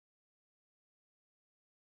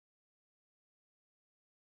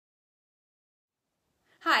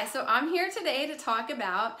Hi, so I'm here today to talk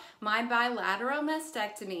about my bilateral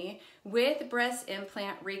mastectomy with breast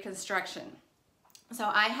implant reconstruction. So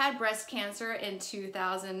I had breast cancer in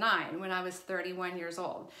 2009 when I was 31 years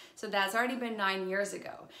old. So that's already been 9 years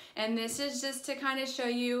ago. And this is just to kind of show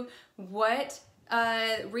you what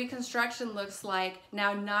reconstruction looks like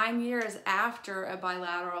now 9 years after a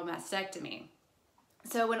bilateral mastectomy.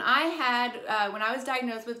 So when I was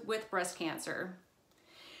diagnosed with breast cancer,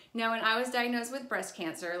 when I was diagnosed with breast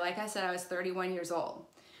cancer, like I said, I was 31 years old.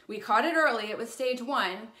 We caught it early, it was stage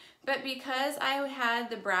 1, but because I had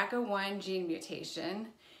the BRCA1 gene mutation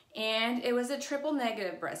and it was a triple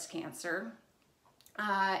negative breast cancer,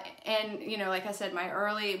 and like I said, my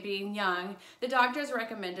early being young, the doctors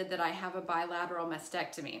recommended that I have a bilateral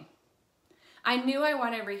mastectomy. I knew I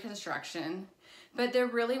wanted reconstruction, but there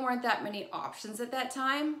really weren't that many options at that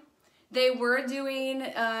time. They were doing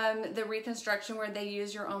the reconstruction where they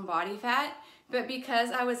use your own body fat, but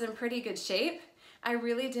because I was in pretty good shape, I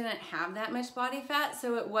really didn't have that much body fat,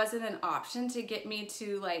 so it wasn't an option to get me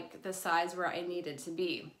to like the size where I needed to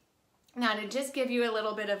be. Now, to just give you a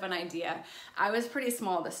little bit of an idea, I was pretty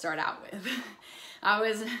small to start out with. I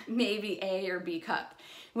was maybe A or B cup.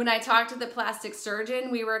 When I talked to the plastic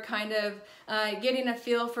surgeon, we were kind of getting a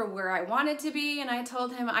feel for where I wanted to be, and I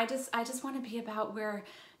told him I just want to be about where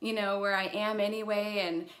I am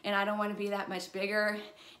anyway, and I don't want to be that much bigger.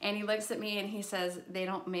 And he looks at me and he says, they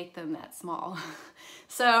don't make them that small.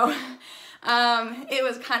 So it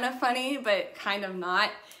was kind of funny, but kind of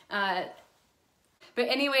not. But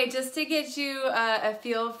anyway, just to get you a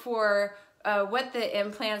feel for what the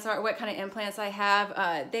implants are, what kind of implants I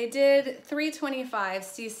have, they did 325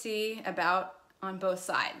 cc about on both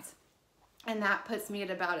sides. And that puts me at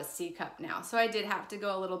about a C cup now. So I did have to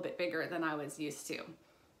go a little bit bigger than I was used to.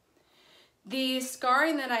 The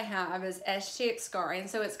scarring that I have is S-shaped scarring,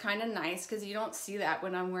 so it's kind of nice because you don't see that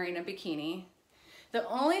when I'm wearing a bikini. The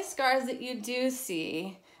only scars that you do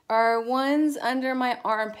see are ones under my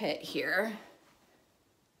armpit here.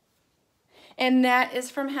 And that is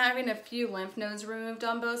from having a few lymph nodes removed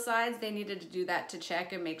on both sides. They needed to do that to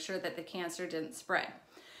check and make sure that the cancer didn't spread.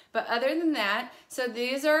 But other than that, so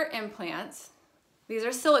these are implants. These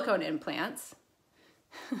are silicone implants.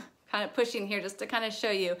 Kind of pushing here just to kind of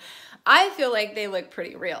show you. I feel like they look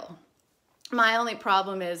pretty real. My only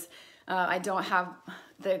problem is I don't have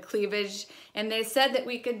the cleavage, and they said that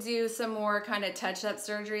we could do some more kind of touch-up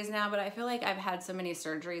surgeries now, but I feel like I've had so many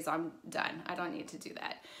surgeries, I'm done. I don't need to do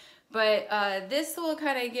that. But this will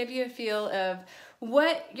kind of give you a feel of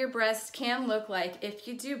what your breast can look like if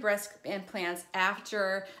you do breast implants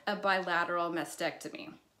after a bilateral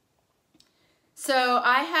mastectomy. So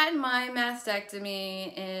I had my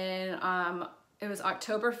mastectomy in, it was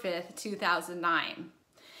October 5th, 2009.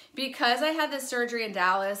 Because I had this surgery in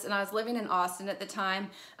Dallas and I was living in Austin at the time,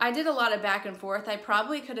 I did a lot of back and forth. I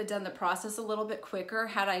probably could have done the process a little bit quicker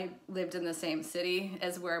had I lived in the same city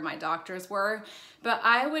as where my doctors were. But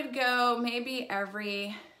I would go maybe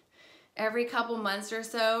every couple months or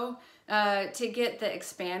so to get the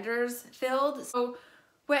expanders filled. So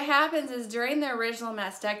what happens is during the original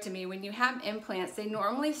mastectomy, when you have implants, they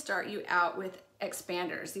normally start you out with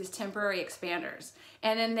expanders, these temporary expanders.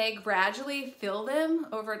 And then they gradually fill them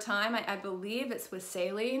over time. I believe it's with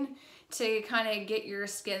saline to kind of get your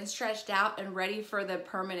skin stretched out and ready for the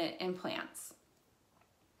permanent implants.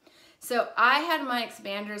 So I had my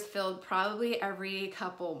expanders filled probably every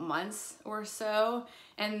couple months or so.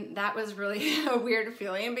 And that was really a weird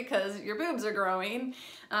feeling because your boobs are growing.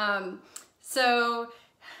 So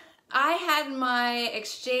I had my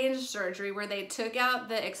exchange surgery where they took out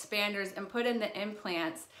the expanders and put in the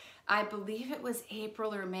implants. I believe it was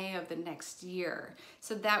April or May of the next year.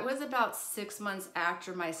 So that was about 6 months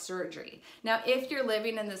after my surgery. Now, if you're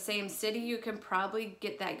living in the same city, you can probably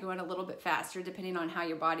get that going a little bit faster depending on how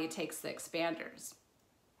your body takes the expanders.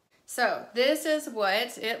 So this is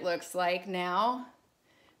what it looks like now.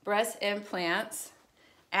 Breast implants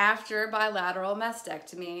after bilateral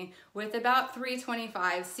mastectomy with about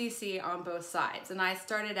 325 cc on both sides. And I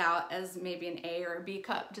started out as maybe an A or a B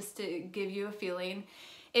cup just to give you a feeling.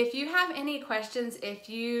 If you have any questions, if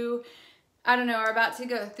you, are about to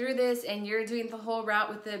go through this and you're doing the whole route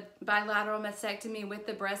with the bilateral mastectomy with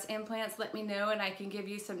the breast implants, let me know and I can give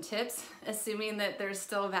you some tips, assuming that they're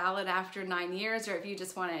still valid after 9 years, or if you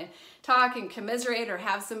just want to talk and commiserate or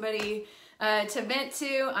have somebody to vent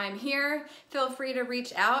to, I'm here. Feel free to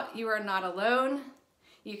reach out. You are not alone.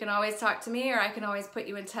 You can always talk to me, or I can always put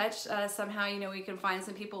you in touch. Somehow, we can find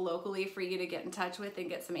some people locally for you to get in touch with and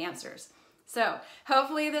get some answers. So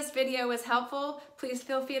hopefully this video was helpful. Please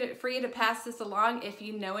feel free to pass this along if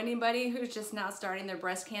you know anybody who's just now starting their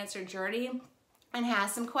breast cancer journey. and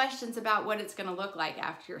has some questions about what it's going to look like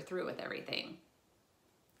after you're through with everything.